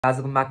Guys,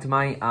 welcome back to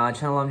my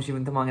channel. I'm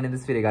Jeevan, and in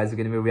this video, guys, we're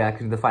going to be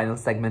reacting to the final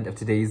segment of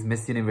today's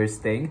Miss Universe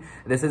thing.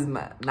 This is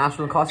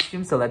national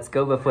costume, so let's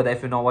go. But for that,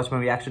 if you've not watched my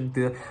reaction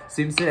to the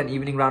swimsuit and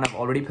evening round, I've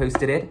already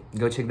posted it.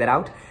 Go check that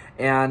out.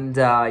 And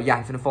yeah, if you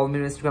want to follow me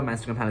on Instagram, my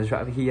Instagram handle is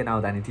right over here. Now,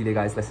 then, until you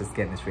guys, let's just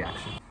get in this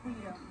reaction.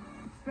 Freedom,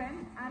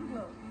 strength, and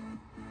glow.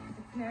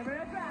 It's never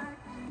a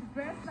drag.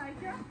 Dress like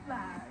your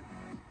flag.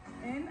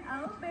 In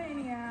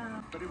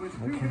Albania. But it was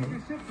too big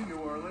to ship to New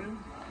Orleans,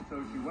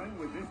 so she went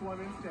with this one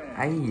instead.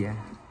 Aye.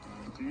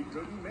 She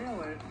couldn't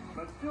mail it,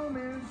 but still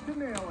managed to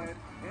nail it.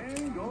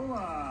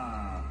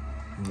 Angola.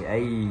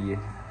 Yay.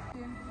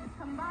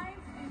 Combines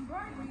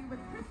embroidery with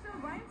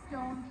crystal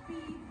rhinestones,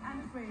 beads,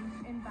 and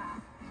fringe in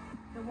back.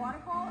 The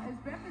waterfall is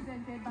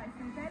represented by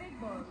synthetic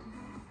bows.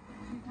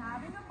 She's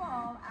having a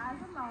ball as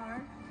a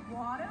large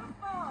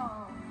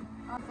waterfall.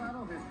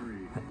 Subtle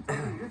history.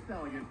 This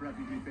elegant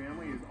refugee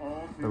family is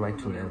all too The right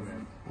to familiar live.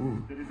 with.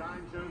 Ooh. The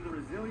design shows the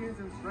resilience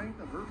and strength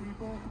of her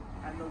people,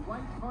 and the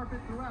white carpet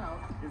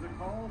throughout is a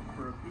call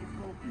for a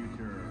peaceful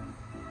future.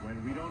 When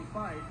we don't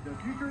fight, the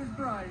future is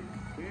bright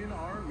in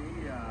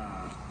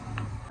Armenia.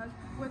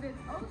 With its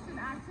Ocean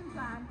Action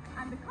Plan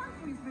and the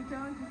country's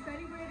return to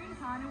celebrating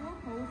Carnival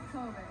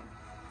post-COVID.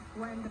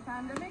 When the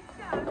pandemic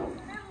starts,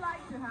 they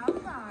like to have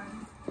fun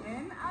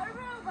in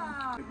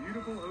Aruba. The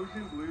beautiful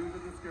ocean blues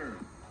of the skirt.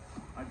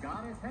 A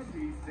goddess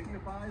headpiece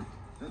signifies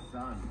the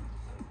sun.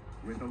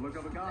 With the look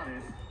of a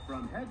goddess,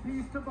 from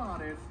headpiece to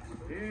bodice,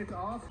 it's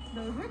awesome.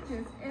 The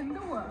richest in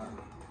the world.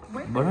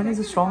 Bahrain is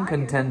a strong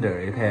contender,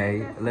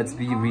 okay? Let's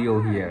be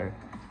real here.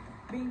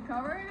 Being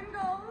covered in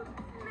gold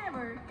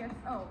never gets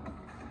old.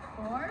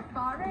 For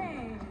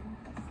Bahrain.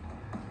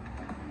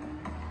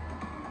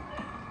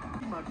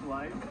 Much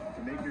light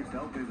to make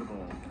yourself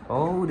visible.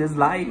 Oh, there's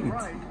light.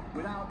 Right,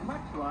 without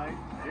much light,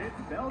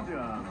 it's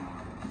Belgium.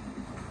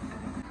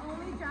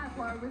 Only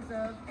jaguar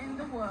reserve in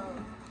the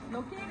world,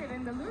 located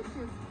in the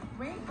luscious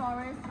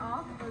rainforest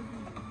of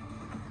Brazil.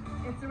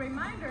 It's a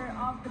reminder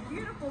of the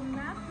beautiful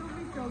natural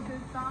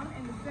resources found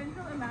in the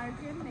Central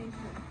American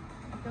nation.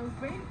 Those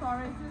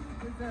rainforests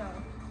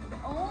reserve, the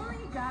only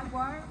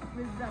jaguar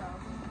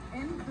reserve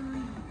in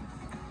Belize.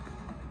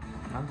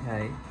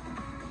 Okay.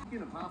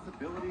 A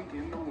possibility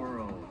in the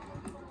world.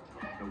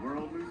 The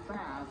world moves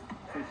fast,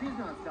 so she's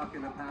not stuck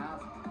in the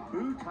past.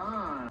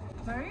 Bhutan.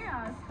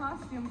 Maria's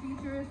costume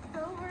features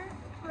silver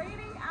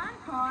plating and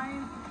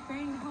coins,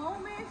 paying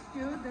homage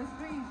to the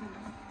region.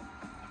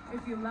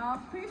 If you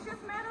love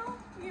precious metal,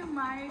 you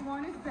might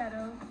want to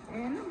settle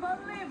in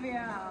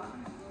Bolivia.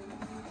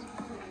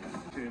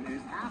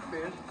 Is half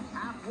fish,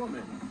 half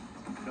woman.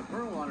 The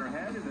pearl on her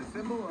head is a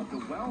symbol of the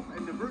wealth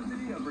and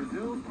diversity of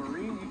Brazil's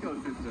marine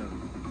ecosystem.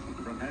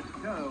 From head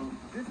to toe,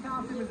 this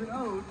costume is an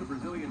ode to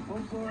Brazilian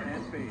folklore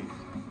and faith.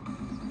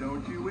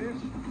 Don't you wish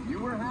you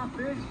were half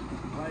fish,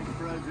 like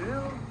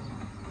Brazil?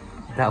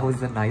 That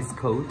was a nice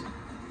coat.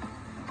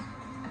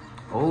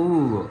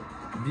 Oh,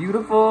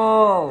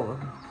 beautiful.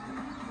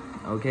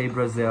 Okay,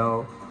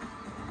 Brazil.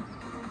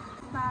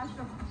 Splash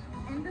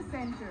in the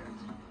center.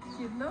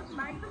 She looked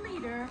like the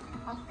leader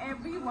of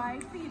every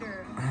white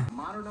theater.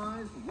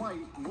 Modernized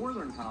white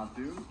northern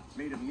costume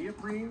made of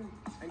neoprene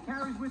and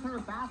carries with her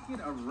a basket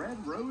of red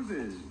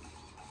roses.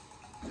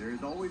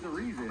 There's always a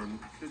reason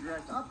to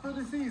dress up for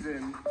the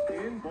season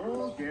in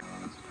Bulgaria.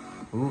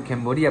 Ooh,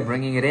 Cambodia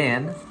bringing it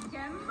in.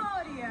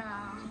 Cambodia.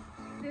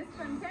 This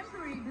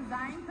contemporary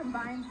design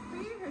combines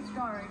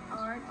prehistoric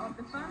art of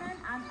the Funan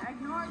and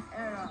Agnorc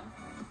era.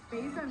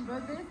 Based on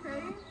Buddhist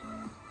studies,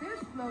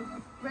 this look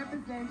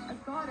represents a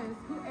goddess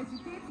who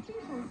educates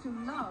people to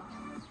love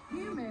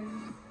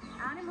humans,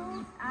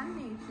 animals, and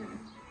nature.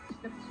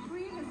 The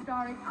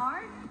prehistoric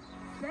art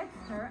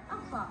sets her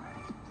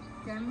apart.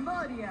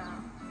 Cambodia.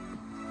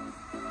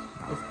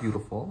 That was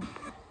beautiful.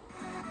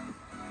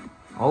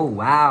 Oh,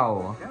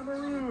 wow.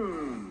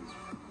 Cameroon.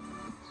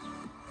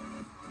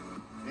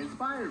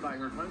 Inspired by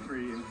her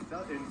country in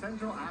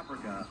Central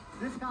Africa,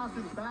 this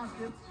costume's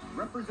baskets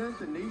represent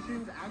the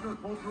nation's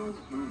agricultural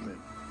movement.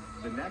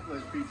 The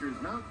necklace features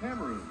Mount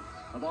Cameroon,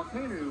 a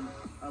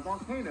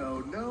volcano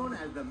known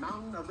as the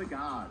Mountain of the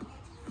Gods.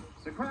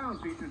 The crown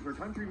features her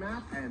country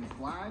map and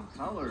flag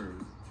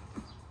colors.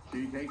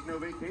 She takes no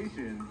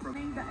vacation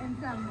from The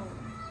ensemble.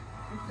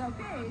 It's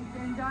okay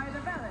to enjoy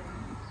the ballet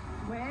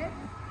with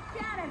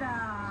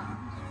Canada.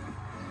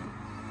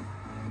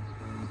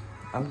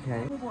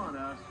 Okay.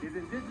 Moana is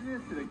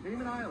indigenous to the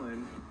Cayman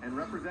Islands and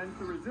represents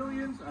the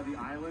resilience of the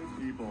island's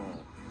people.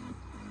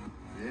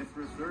 This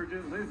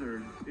resurgent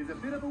lizard is a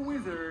bit of a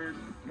wizard,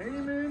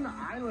 Cayman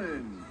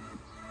Islands.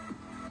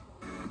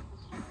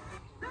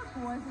 Look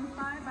was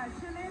inspired by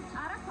Chile's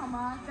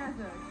Atacama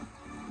Desert.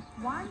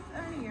 Once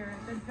earlier,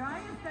 the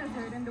driest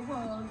desert in the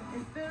world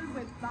is filled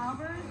with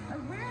flowers, a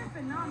rare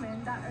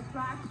phenomenon that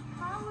attracts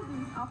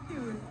thousands of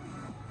tourists.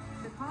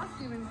 The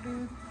costume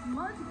includes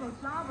multiple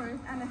flowers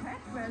and a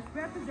headdress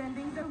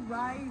representing the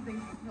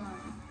rising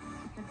sun.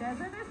 The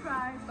desert is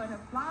dry, but her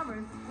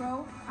flowers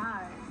grow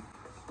high.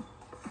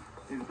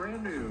 is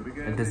brand new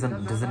because It doesn't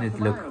it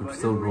have look tomorrow,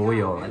 so but in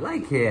royal? reality, I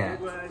like it.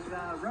 It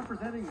was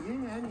representing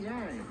yin and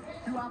yang,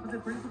 two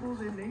opposite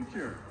principles in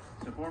nature.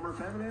 The former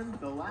feminine,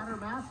 the latter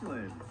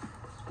masculine.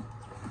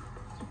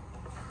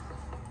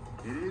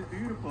 It is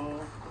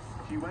beautiful.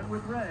 She went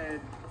with red.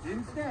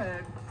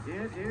 Instead,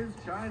 it is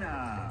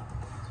China.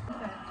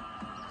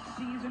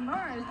 She's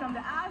emerged from the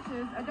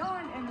ashes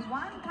adorned in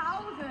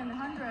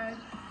 1,100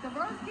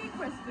 Swarovski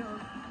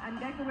crystals and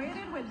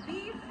decorated with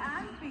beads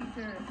and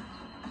features.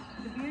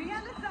 The beauty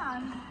and the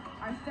sun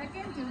are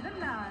second to the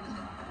none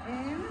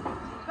in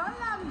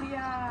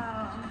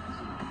Colombia.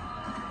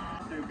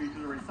 It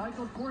features a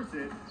recycled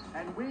corset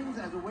and wings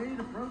as a way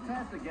to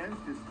protest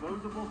against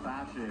disposable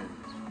fashion.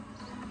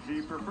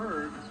 She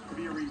preferred to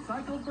be a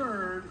recycled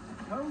bird,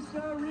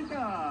 Costa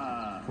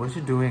Rica. What's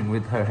she doing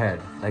with her head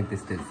like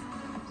this? Is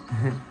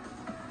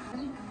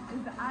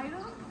the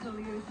idol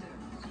solution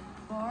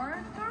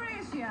for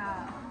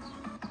Croatia.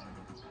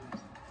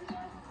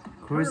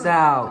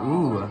 Curacao.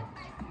 Ooh.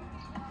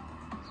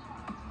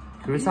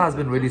 Curacao has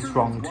been really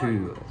strong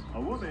too.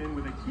 A woman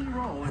with a key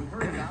role in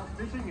Curaçao's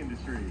fishing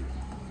industry.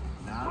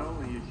 Not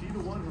only is she the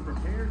one who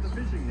prepares the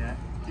fishing net,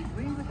 she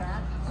cleans the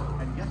catch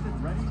and gets it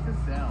ready to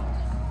sell.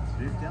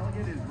 This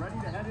delegate is ready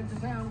to head into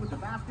town with a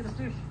basket of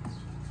fish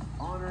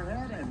on her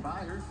head and by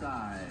her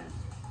side.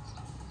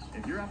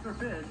 If you're after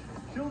fish,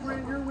 she'll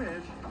grant your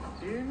wish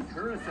in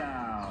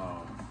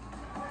Curacao.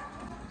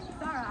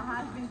 Sarah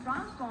has been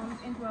transformed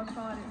into a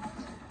goddess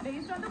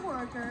based on the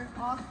worker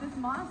of this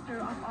master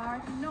of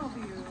art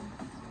Nobu.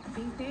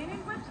 Being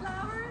painted with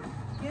flowers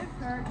gives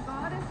her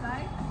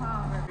goddess-like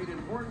power. The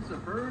importance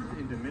of birds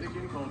in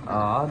Dominican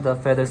culture. The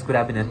feathers could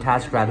have been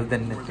attached rather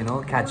than,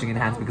 catching in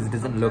hands, because it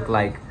doesn't look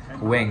like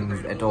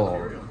wings at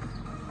all.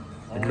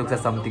 It looks like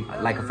something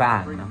like a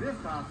fan. Bring this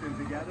costume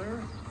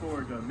together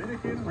for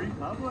Dominican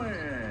Republic.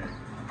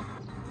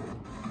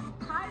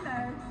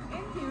 Highlight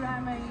in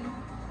Hereeee,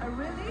 a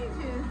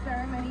religious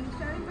ceremony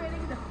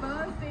celebrating the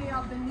first day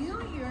of the new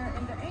year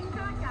in the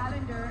Inca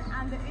calendar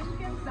and the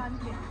Incan sun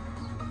king.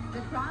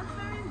 The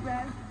transparent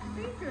dress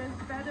features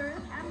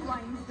feathers and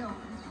rhinestones.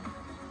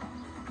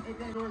 It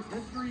is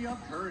History of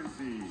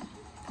currency.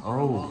 For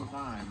a Oh. long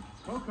time,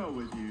 cocoa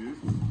was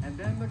used, and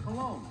then the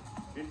colón,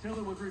 until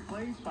it was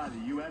replaced by the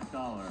US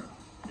dollar.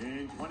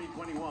 In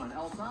 2021,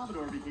 El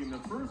Salvador became the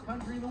first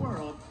country in the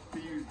world to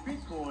use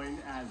Bitcoin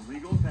as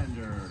legal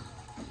tender.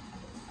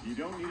 You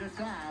don't need a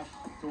sash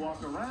to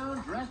walk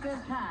around dressed as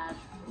cash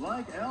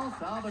like El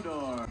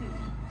Salvador.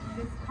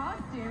 This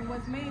costume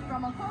was made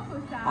from a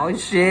cocoa sash. Oh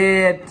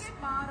shit!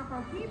 Part of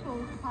our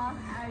people's past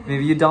identity.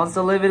 Maybe you danced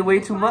a little bit way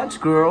too much,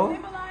 girl.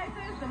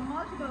 Symbolizes the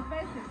multiple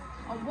faces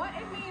of what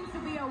it means to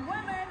be a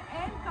woman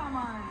in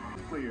common.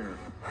 Clear.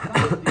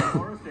 Stop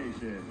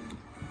deforestation.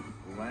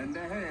 Lend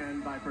a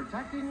hand by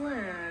protecting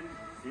land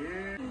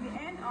in... To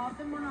the end of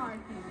the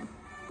monarchy.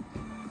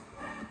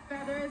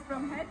 Feathers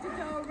from head to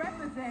toe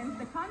represent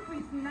the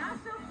country's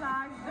national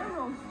flag, the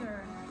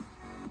roaster.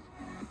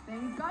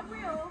 Things got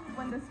real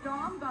when the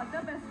storm got the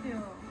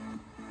Bastille.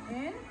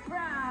 In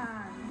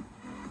France.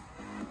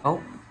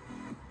 Oh,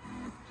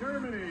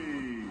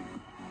 Germany.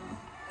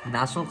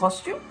 national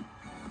costume?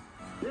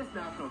 This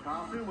national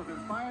costume was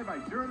inspired by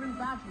German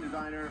fashion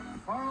designer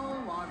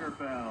Karl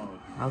Lagerfeld.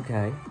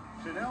 Okay.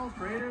 Chanel's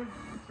creative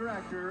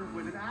director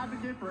was an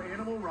advocate for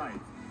animal rights,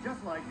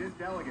 just like this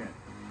delegate.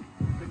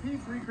 The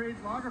piece recreates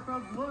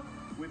Lagerfeld's look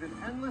with an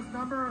endless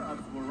number of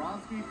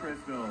Swarovski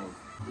crystals.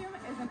 Costume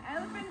is an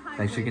elephant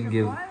Like she can hybrid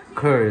give of royalty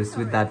curse and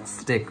with that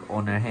stick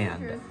on her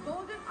hand. features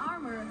golden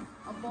armor,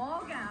 a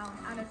ball gown,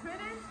 and a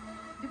trident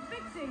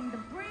depicting the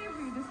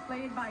bravery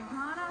displayed by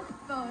Ghana's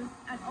first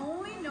and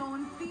only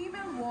known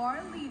female war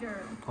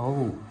leader.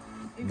 Oh,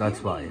 If that's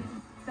you why. need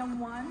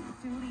someone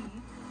to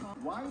lead.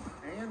 Wife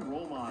and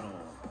role model.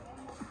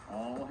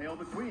 All hail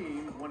the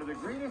Queen, one of the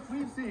greatest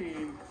we've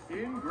seen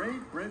in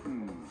Great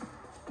Britain.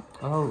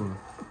 Oh.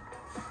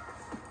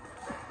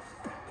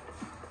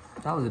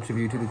 That was a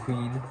tribute to the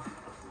Queen.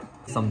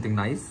 Something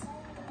nice.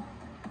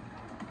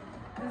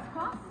 This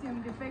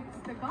costume depicts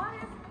the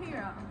goddess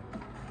Hera.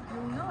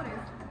 You'll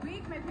notice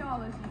Greek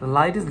mythology. The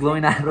light is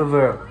glowing out of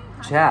her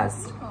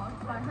chest.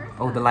 By her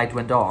Oh, the son. light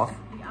went off.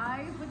 The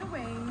eyes with the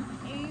wings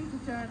aim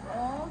to turn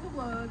all the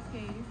world's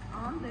gaze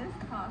on this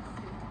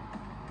costume.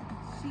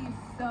 She's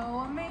so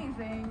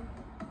amazing.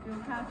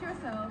 You'll catch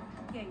yourself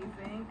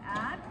gazing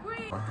at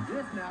Greece.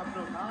 This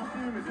national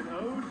costume is an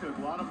ode to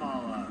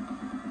Guatemala.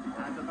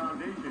 At the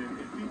foundation,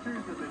 it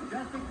features the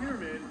majestic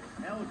pyramid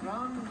El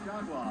Gran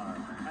Jaguar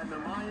and the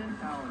Mayan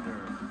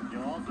calendar.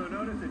 You'll also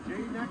notice a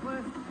jade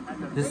necklace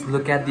and the Just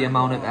look at the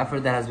amount of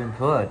effort that has been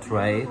put,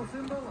 right?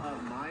 symbol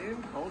of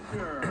Mayan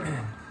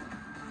culture.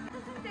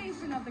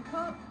 Representation of the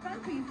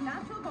country's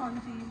natural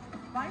bounty,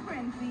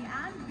 vibrancy,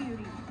 and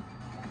beauty.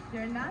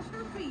 Their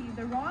national tree,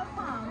 the royal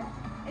palm,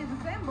 is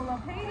a symbol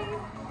of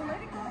Haiti's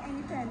political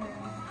independence.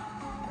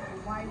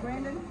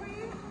 Vibrant and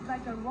free,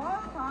 like a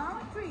royal palm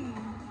tree,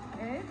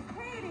 is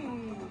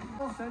Haiti.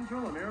 All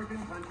Central American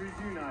countries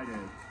united.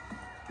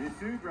 This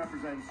suit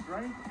represents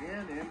strength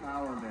and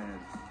empowerment.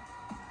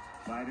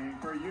 Fighting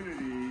for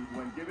unity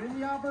when given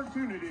the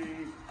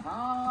opportunity,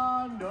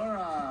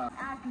 Honduras.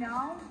 Act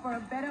now for a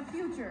better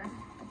future.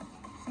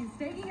 She's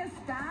taking a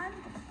stand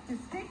to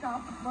stick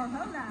up for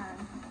her land.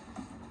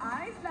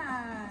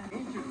 Iceland.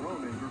 Ancient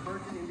Romans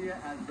referred to India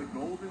as the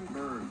Golden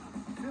Bird,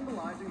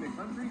 symbolizing the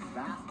country's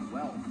vast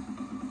wealth.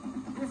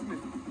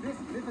 This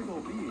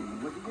mythical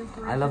being was the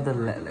inspiration. I love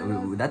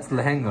that's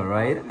lehenga,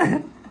 right?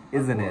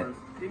 Isn't it?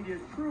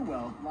 India's true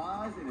wealth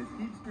lies in its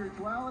deep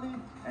spirituality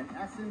and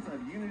essence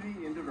of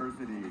unity in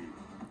diversity.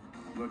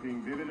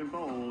 Looking vivid and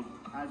bold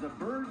as a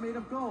bird made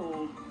of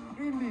gold,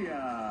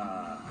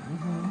 India.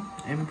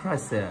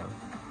 Impressive.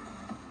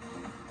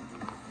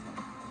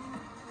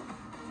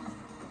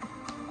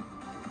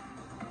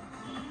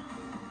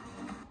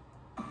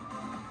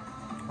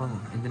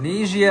 Oh,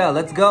 Indonesia,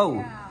 let's go.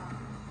 Yeah.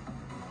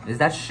 Is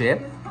that ship?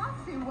 This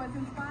costume was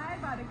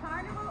inspired by the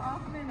Carnival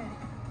of Venice.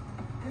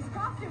 This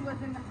costume was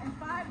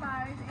inspired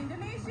by the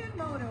Indonesian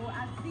motto,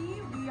 "At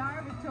sea we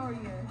are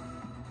victorious."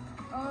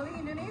 Early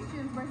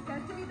Indonesians were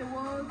said to be the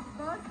world's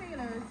first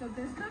sailors, so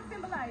this look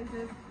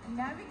symbolizes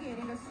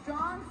navigating a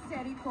strong,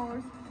 steady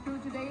course through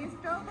today's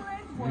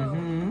turbulent world.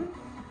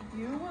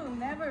 You will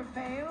never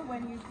fail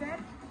when you set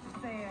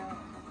sail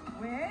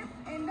with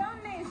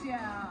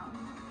Indonesia.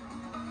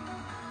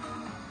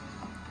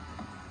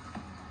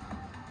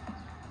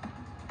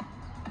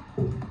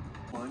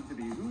 To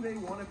be who they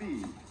want to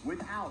be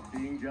without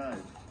being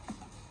judged.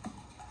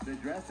 The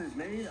dress is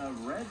made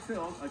of red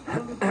silk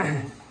adorned with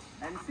gold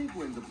and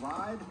sequins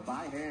applied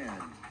by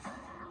hand.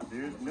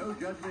 There's no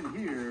judgment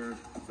here,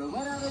 so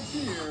let out a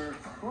cheer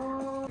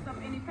for Of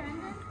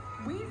independence,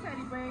 we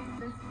celebrate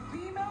this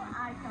female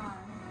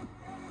icon.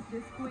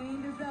 This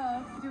queen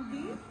deserves to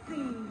be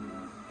seen.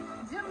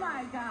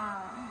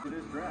 Jamaica.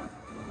 this dress.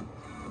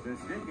 The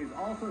stick is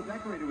also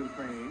decorated with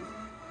cranes,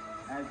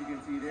 as you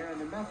can see there, and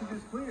the message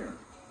is clear.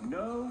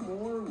 No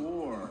more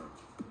war.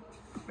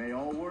 May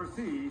all war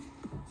cease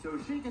so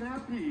she can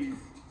have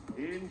peace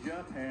in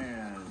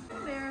Japan.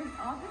 Layers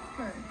of the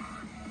skirt.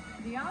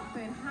 The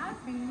outfit has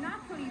been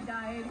naturally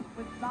dyed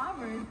with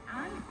flowers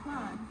and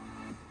plants.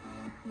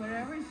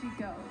 Wherever she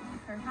goes,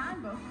 her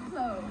handbook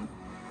flows.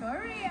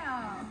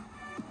 Korea.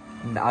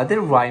 Are they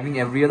rhyming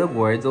every other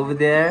words over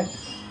there?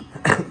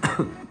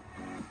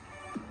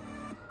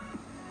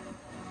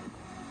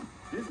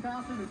 This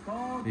costume is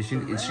called... Is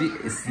she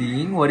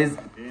seeing what is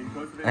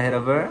ahead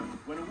of her?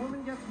 When a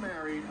woman gets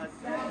married, a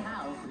sad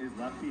house is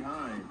left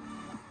behind.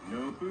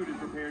 No food is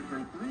prepared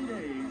for 3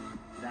 days,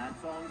 sad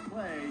songs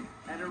play,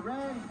 and a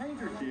red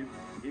handkerchief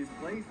is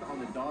placed on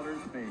the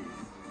daughter's face.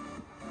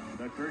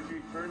 The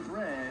kerchief turns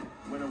red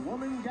when a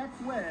woman gets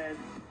wed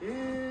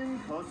in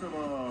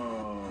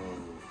Kosovo.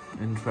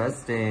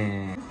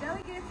 Interesting. The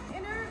delegate's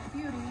inner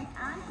beauty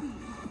and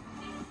peace.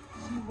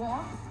 She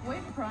walks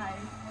with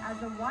pride as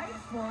a white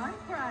swan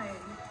cries.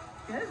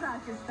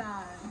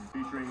 Kazakhstan.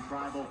 Featuring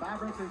tribal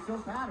fabrics and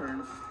silk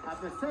patterns,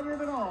 at the center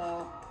of it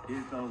all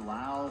is the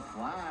Lao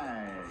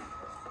flag.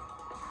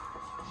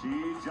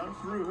 She jumps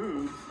through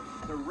hoops.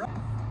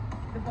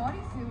 The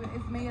bodysuit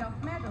is made of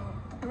metal,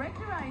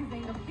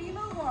 characterizing a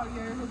female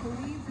warrior who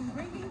believes in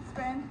bringing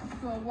strength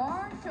to a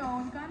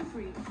war-torn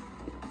country.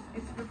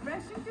 It's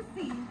refreshing to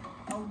see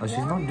a Oh, she's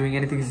not doing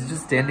anything. She's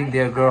just standing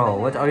there, girl.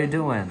 What are you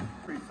doing?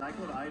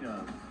 Recycled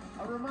items.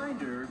 A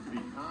reminder to be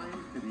kind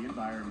to the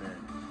environment.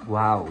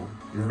 Wow.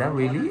 Is that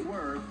really?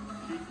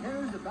 She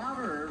cares about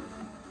her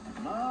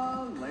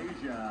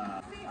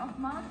Malaysia.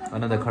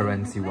 Another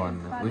currency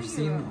one. We've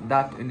seen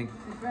that in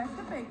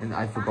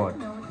I forgot.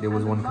 There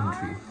was one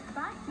country,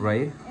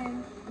 right?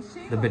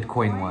 The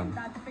Bitcoin one.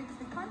 That depicts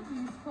the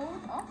country's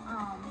coat of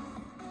arms.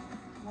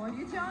 Won't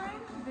you join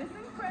this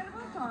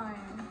incredible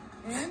time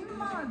in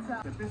Malta?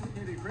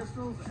 Sophisticated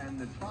crystals and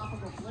the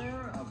tropical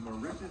flair of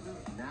Mauritius'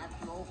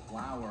 national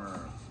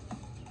flower.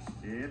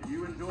 If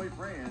you enjoy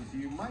France,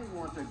 you might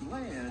want to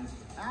glance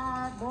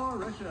at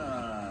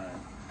Mauritius.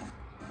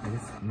 I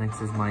guess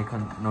next is my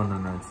country. No,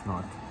 it's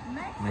not.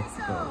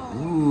 Mexico.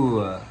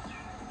 Ooh.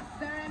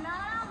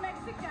 Serenata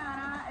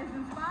Mexicana is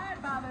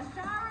inspired by the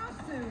charro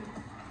suit,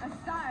 a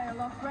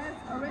style of dress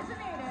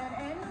originated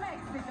in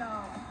Mexico.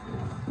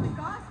 The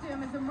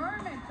costume is a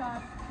mermaid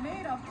cut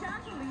made of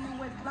chantilly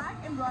with black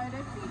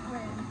embroidered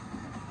sequins.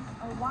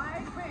 A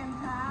wide brimmed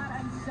hat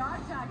and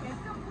short jacket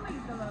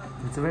complete the look.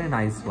 It's a very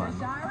nice A one.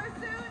 charro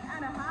suit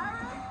and a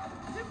harem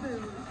to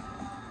boot.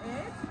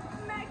 It's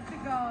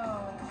Mexico.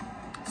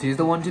 She's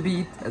the one to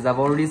beat, as I've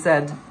already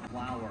said.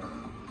 Flower.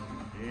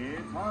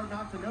 It's hard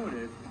not to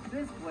notice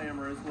this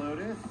glamorous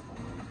lotus,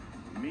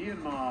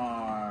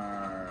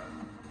 Myanmar.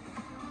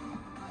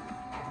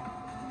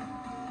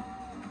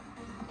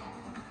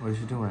 What is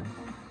she doing?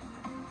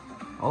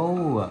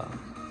 Oh.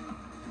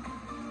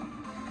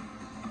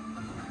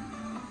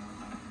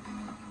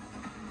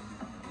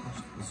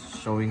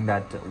 Showing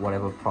that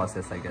whatever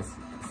process, I guess,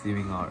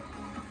 sewing art.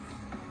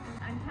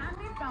 And can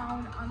be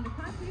found on the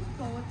country's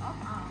coat of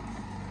arms.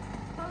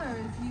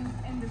 Colors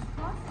used in this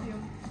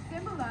costume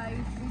symbolize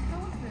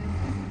resources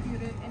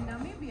distributed in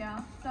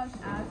Namibia, such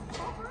as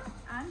copper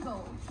and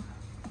gold.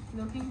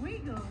 Looking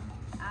regal,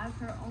 as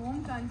her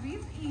own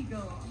country's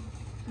eagle.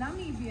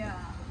 Namibia.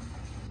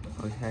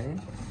 Okay.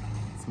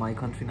 It's my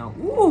country now.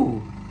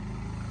 Ooh!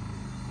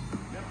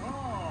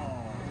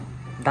 Nepal.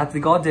 That's the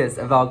goddess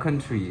of our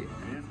country.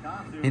 This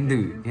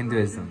costume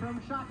Hinduism.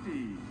 from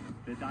Shakti,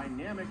 the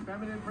dynamic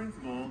feminine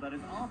principle that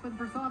is often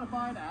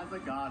personified as a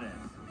goddess.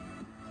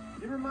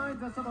 It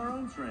reminds us of our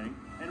own strength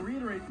and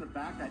reiterates the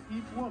fact that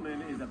each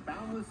woman is a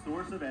boundless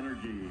source of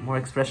energy. More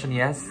expression,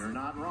 yes. You're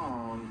not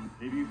wrong.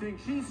 If you think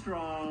she's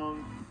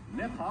strong,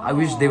 Nepal. I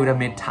wish they would have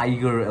made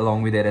tiger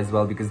along with it as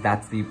well, because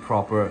that's the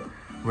proper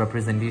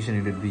representation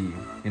it would be,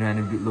 you know, and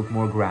it would look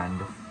more grand.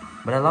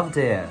 But I loved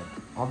it.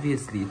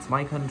 Obviously, it's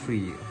my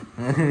country.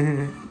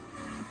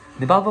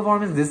 Nepal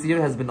performance this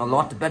year has been a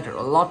lot better,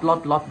 a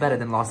lot better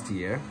than last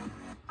year.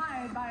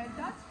 Inspired by a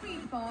Dutch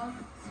street called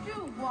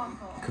stew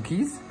waffle.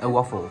 Cookies? A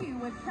waffle. Cookie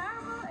with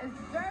caramel is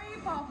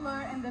very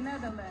popular in the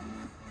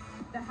Netherlands.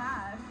 The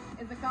hash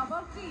is a cup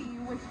of tea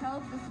which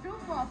helps the stew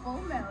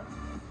waffle melt,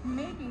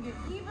 making it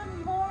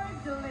even more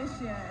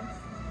delicious.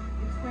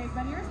 It's great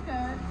when you're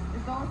scared.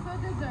 It's also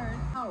dessert.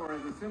 Power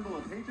is a symbol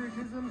of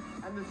patriotism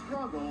and the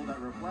struggle that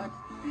reflects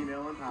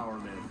female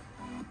empowerment.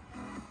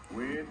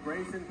 With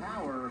grace and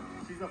power,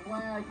 she's a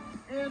flag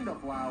and a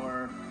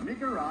flower,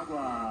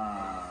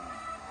 Nicaragua.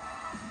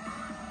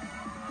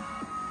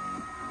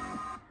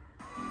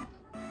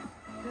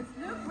 This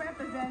look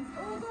represents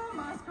Ugo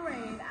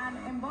masquerade and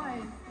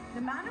embodies the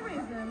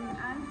mannerism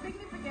and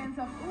significance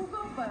of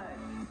Ugo bird.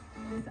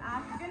 This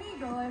African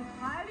eagle is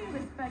highly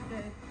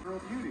respected. Girl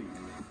beauty.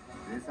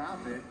 This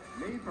outfit,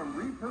 made from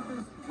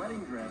repurposed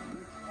wedding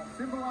dresses,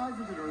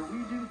 symbolizes the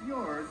Norwegian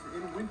fjords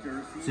in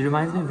winter. She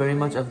reminds me very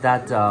much of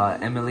that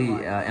Emily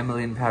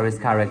in Paris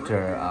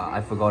character.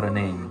 I forgot her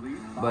name.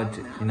 But,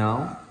 you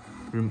know,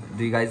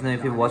 do you guys know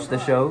if you watched the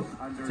show?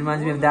 She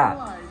reminds me of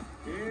that.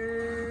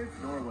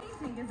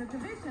 Painting is a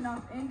tradition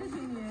of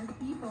indigenous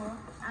people,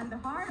 and the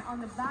heart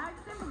on the bag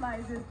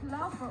symbolizes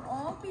love for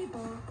all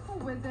people who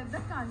visit the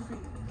country.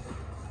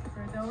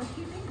 For those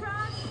keeping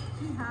track,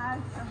 she has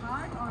a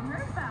heart on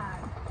her bag.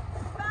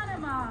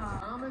 Panama.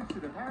 Homage to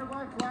the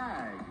Paraguay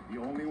flag, the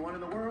only one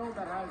in the world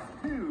that has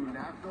two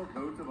national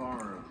coats of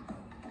arms.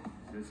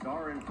 The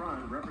star in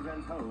front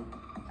represents hope,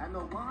 and the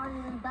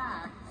lion in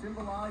back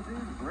symbolizes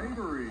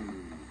bravery.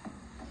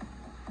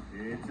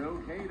 It's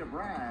okay to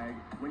brag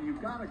when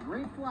you've got a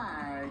great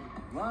flag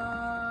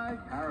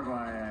like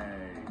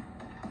Paraguay.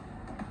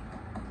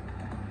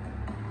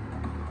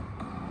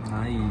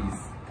 Nice.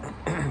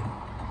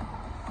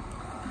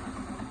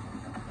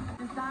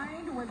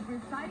 Designed with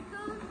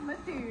recycled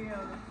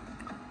materials.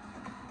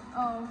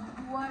 Oh,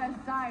 what a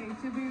sight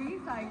to be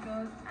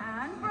recycled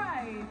and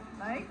bright,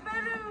 like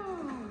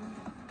Peru.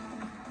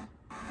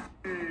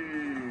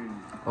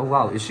 Oh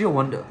wow, is she a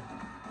wonder?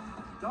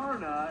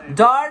 Darna.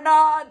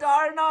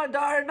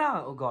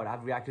 Darna! Oh god,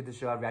 I've reacted to the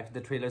show, I've reacted to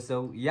the trailer,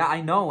 so yeah,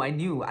 I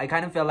knew. I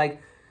kind of felt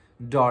like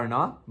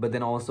Darna, but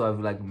then also I've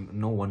like,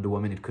 no Wonder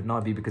Woman, it could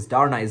not be, because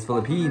Darna is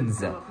Philippines.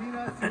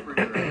 Filipina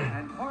superhero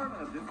and part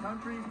of this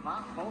country's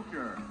pop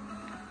culture.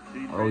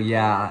 She Oh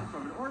yeah.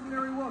 from an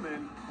ordinary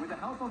woman with the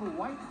help of a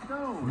white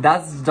stone.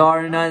 That's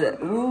Darna.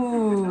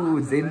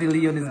 Ooh, Zayn De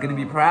Leon is gonna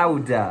be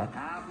proud.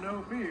 Have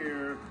no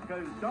fear,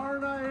 because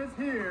Darna is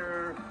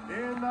here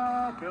in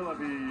the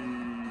Philippines.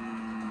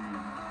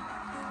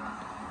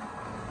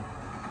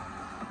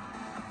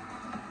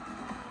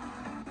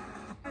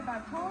 By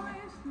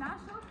Polish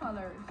national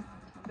colors.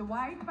 The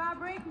white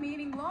fabric,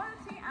 meaning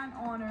loyalty and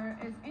honor,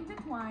 is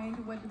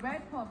intertwined with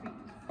red poppies.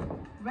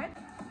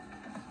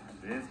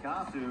 This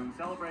costume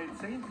celebrates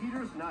St.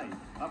 Peter's Night,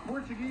 a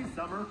Portuguese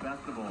summer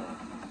festival.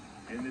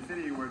 In the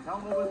city where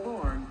Telma was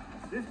born,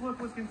 this look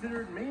was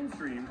considered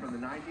mainstream from the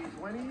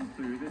 1920s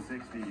through the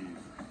 60s.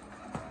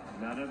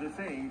 None of the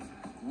saints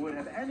would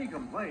have any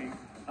complaints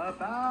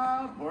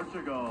about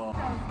Portugal.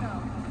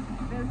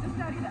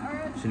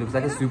 She looks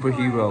like a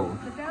superhero.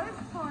 The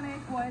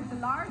telescopic was the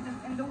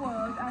largest in the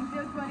world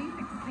until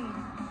 2016.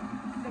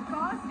 The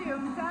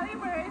costume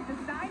celebrates the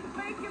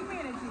scientific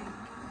community.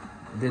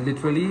 They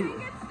literally,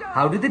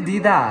 how did they do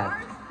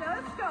that?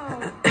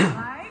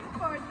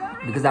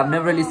 Because I've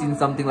never really seen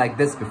something like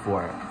this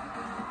before.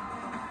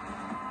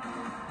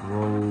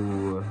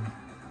 Whoa.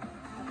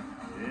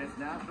 This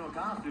national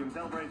costume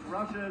celebrates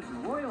Russia's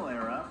royal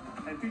era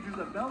and features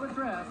a velvet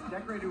dress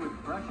decorated with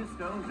precious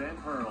stones and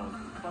pearls,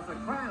 plus a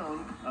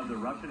crown of the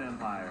Russian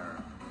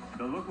Empire.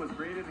 The look was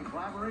created in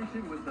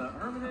collaboration with the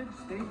Hermitage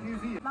State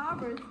Museum.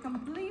 Flowers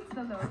completes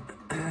the look.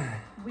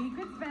 We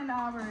could spend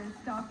hours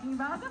talking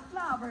about the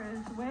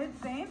flowers with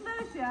St.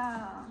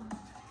 Lucia.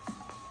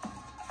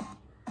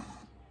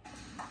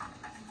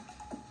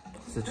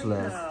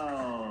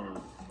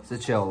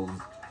 Seychelles.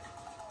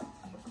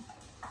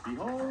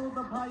 Behold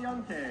the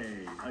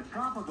payunque, a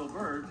tropical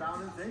bird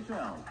found in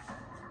Seychelles.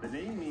 The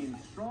name means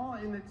straw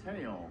in the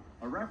tail,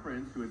 a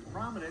reference to its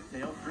prominent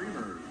tail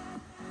streamers.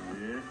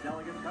 This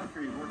delicate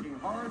country is working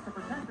hard to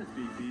protect the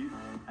species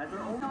as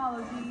their own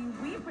Technology,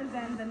 we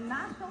present the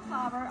national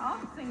flower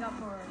of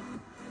Singapore,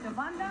 the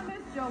Vanda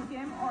Miss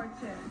Joachim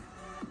orchid.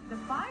 The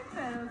 5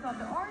 petals of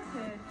the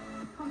orchid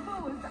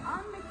compose the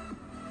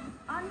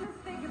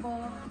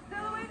unmistakable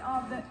silhouette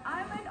of the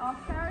island of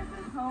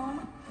Paris's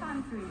home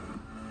country.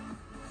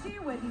 She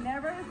would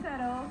never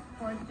settle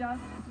for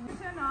just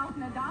vision of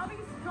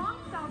Nadavi's strong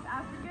South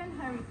African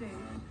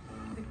heritage.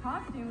 The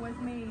costume was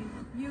made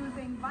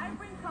using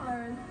vibrant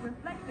colors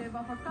reflective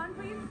of her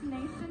country's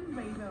nation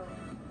rainbow.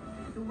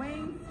 The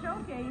wings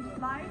showcase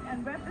light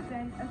and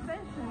represent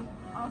ascension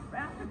of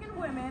African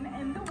women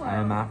in the world. I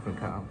am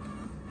Africa.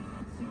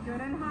 She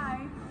couldn't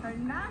hide her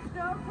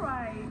national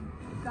pride.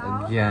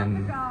 South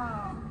Again.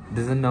 Africa.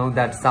 Doesn't know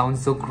that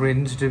sounds so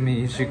cringe to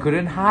me. She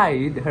couldn't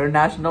hide her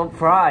national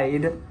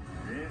pride.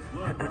 This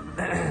look was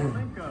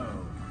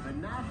flamenco, the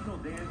national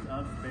dance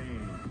of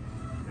Spain.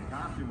 The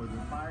costume was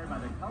inspired by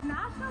the color.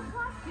 National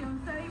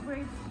costume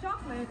celebrates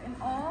chocolate in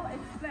all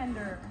its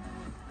splendor.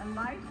 A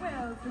light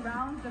veil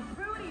surrounds the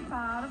fruity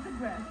part of the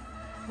dress,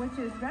 which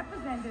is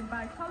represented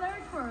by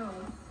colored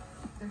pearls.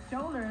 The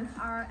shoulders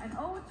are an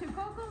ode to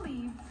cocoa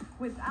leaves,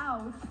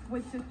 without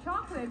which the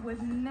chocolate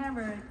would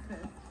never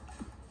exist.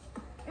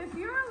 If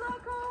you're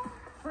local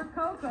for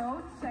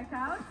cocoa, check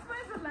out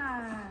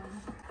Switzerland.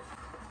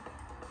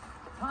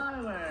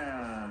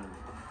 Thailand.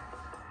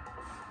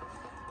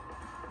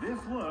 This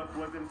look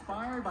was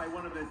inspired by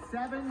one of the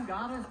 7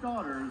 goddess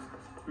daughters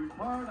who's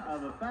part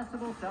of a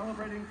festival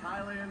celebrating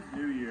Thailand's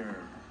New Year.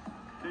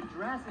 The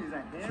dress is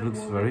a hand-woven looks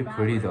very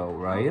pretty fabric though,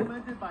 right?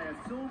 complemented by a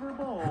silver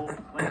bowl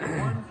like the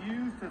ones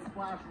used to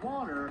splash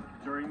water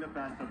during the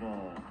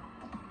festival.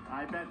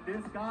 I bet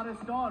this goddess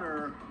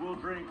daughter will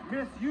drink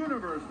Miss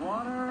Universe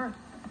water,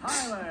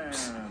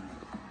 Thailand.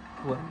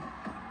 What?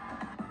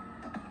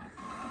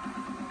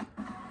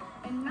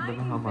 In The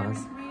Bahamas.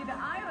 1973, the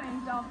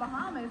islands of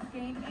Bahamas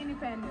gained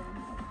independence.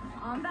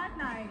 On that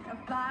night, a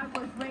flag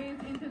was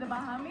raised into the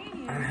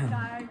Bahamian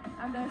sky,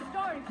 and the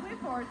historic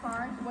Clifford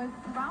Park was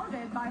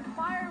surrounded by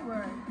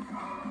fireworks.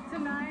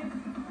 Tonight,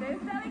 this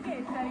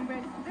delegate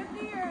celebrates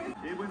 50 years.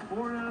 It was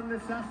born out of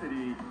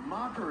necessity,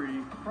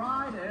 mockery,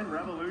 pride, and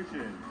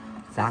revolution.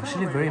 It's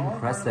actually very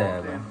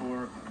impressive.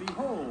 For,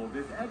 behold,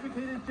 this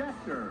educated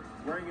jester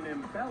wearing an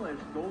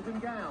embellished golden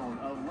gown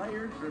of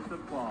layered strips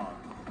of cloth.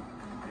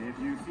 If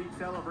you seek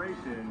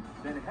celebration,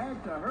 then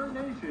head to her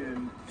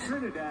nation,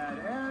 Trinidad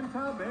and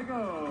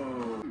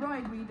Tobago.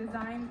 Embroidery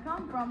designs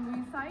come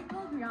from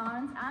recycled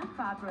yarns and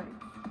fabrics.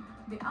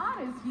 The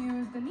artist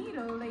used the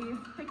needle lace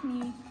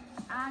technique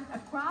and a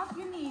craft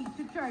unique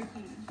to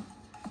Turkey.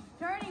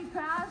 Turning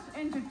trash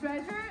into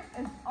treasure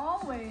is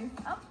always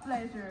a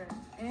pleasure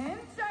in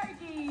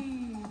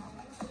Turkey.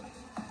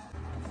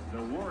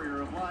 The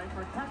warrior of light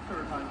protects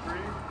her country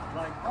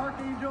like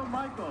Archangel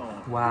Michael.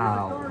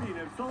 Wow. He is the guardian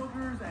of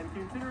soldiers and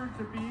considered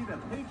to be the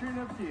patron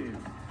of Kyiv,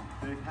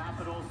 the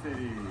capital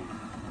city.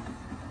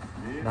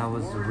 This That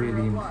was warrior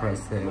really of light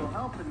impressive. will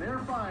help in their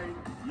fight,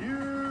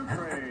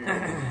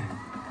 Ukraine.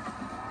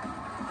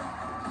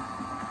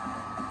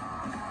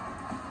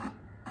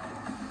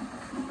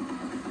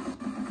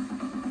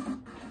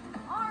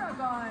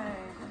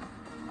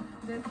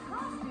 This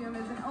costume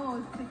is an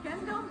ode to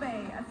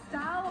Kendombe, a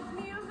style of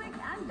music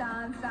and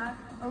dance that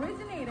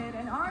originated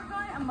in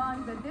Argoi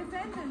among the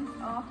descendants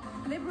of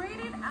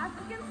liberated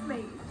African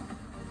slaves.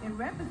 It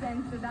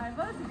represents the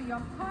diversity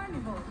of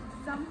carnival,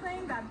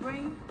 something that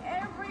brings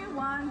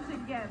everyone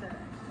together.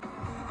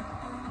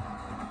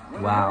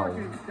 When Wow.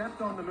 Americans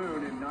stepped on the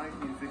moon in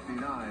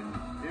 1969,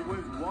 it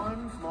was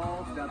one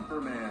small step for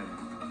man.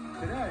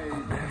 Today,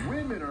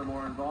 women are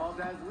more involved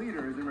as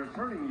leaders in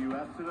returning the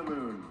U.S. to the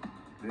moon.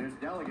 This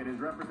delegate is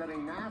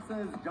representing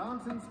NASA's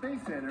Johnson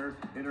Space Center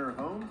in her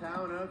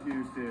hometown of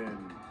Houston.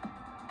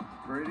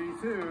 Pretty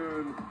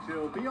soon,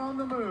 she'll be on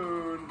the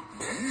moon,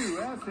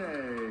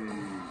 USA.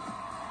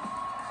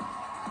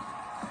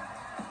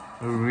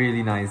 A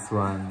really nice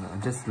one.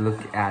 Just look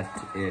at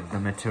it, the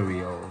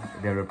material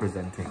they're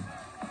representing.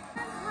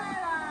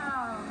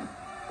 Venezuela!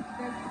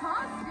 This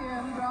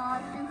costume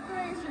draws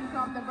inspiration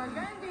from the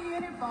burgundy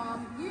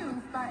uniform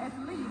used by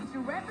athletes to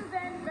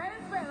represent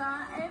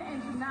Venezuela in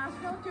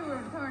international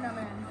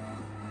tournaments.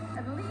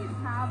 Athletes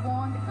have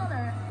worn the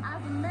color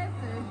as a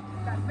message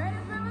that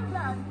Venezuelan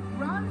blood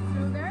runs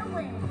through their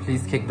veins.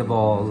 Please kick the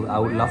ball. I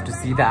would love to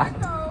see that.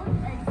 Excel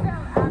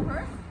at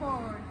her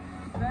sport.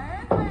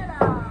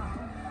 Venezuela!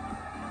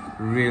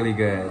 Really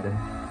good.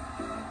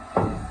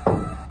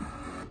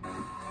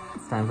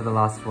 It's time for the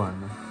last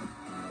one.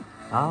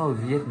 Oh,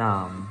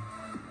 Vietnam.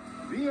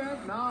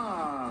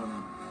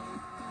 Vietnam.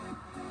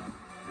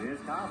 This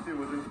costume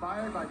was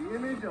inspired by the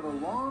image of a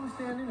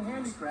long-standing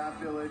handicraft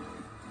village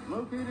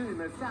located in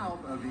the south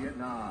of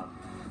Vietnam.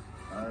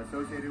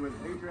 Associated with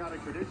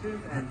patriotic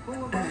traditions and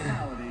full of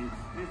vitality,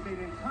 it is made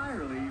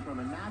entirely from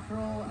a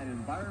natural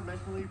and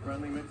environmentally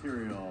friendly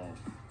material.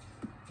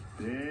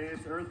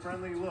 This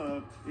earth-friendly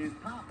look is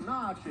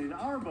top-notch in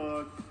our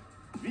book,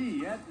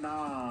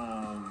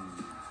 Vietnam.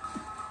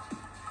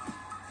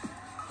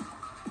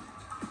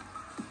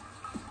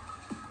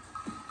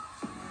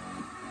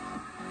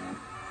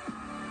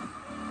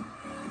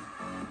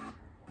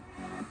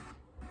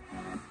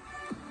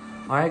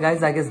 Alright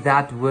guys, I guess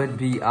that would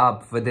be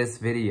up for this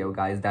video,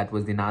 guys. That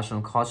was the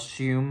national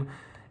costume,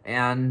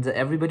 and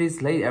everybody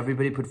slayed.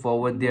 Everybody put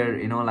forward their,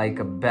 you know, like,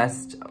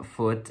 best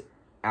foot,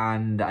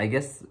 and I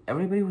guess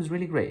everybody was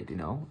really great, you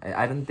know.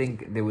 I don't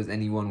think there was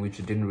anyone which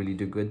didn't really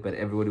do good, but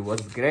everybody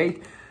was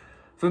great.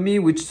 For me,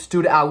 which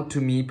stood out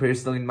to me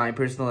personally, in my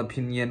personal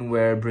opinion,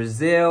 were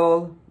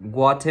Brazil,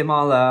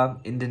 Guatemala,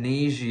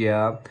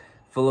 Indonesia,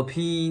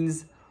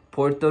 Philippines,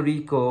 Puerto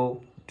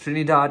Rico,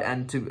 Trinidad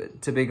and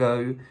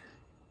Tobago,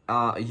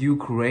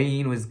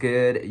 Ukraine was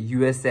good,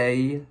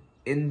 USA,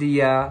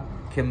 India,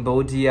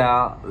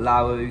 Cambodia,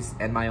 Laos,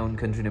 and my own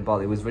country,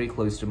 Nepal. It was very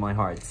close to my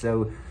heart.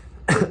 So,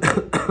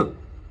 but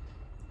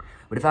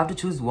if I have to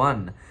choose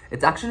one,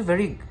 it's actually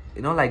very,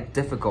 you know, like,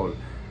 difficult.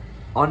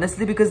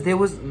 Honestly, because there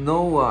was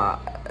no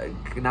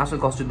national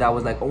costume that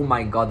was like, oh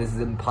my god, this is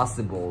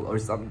impossible, or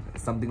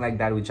something like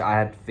that, which I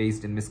had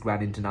faced in Miss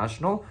Grand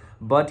International.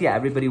 But yeah,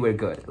 everybody were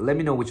good. Let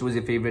me know which was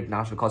your favorite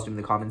national costume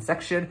in the comment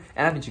section,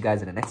 and I'll meet you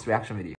guys in the next reaction video.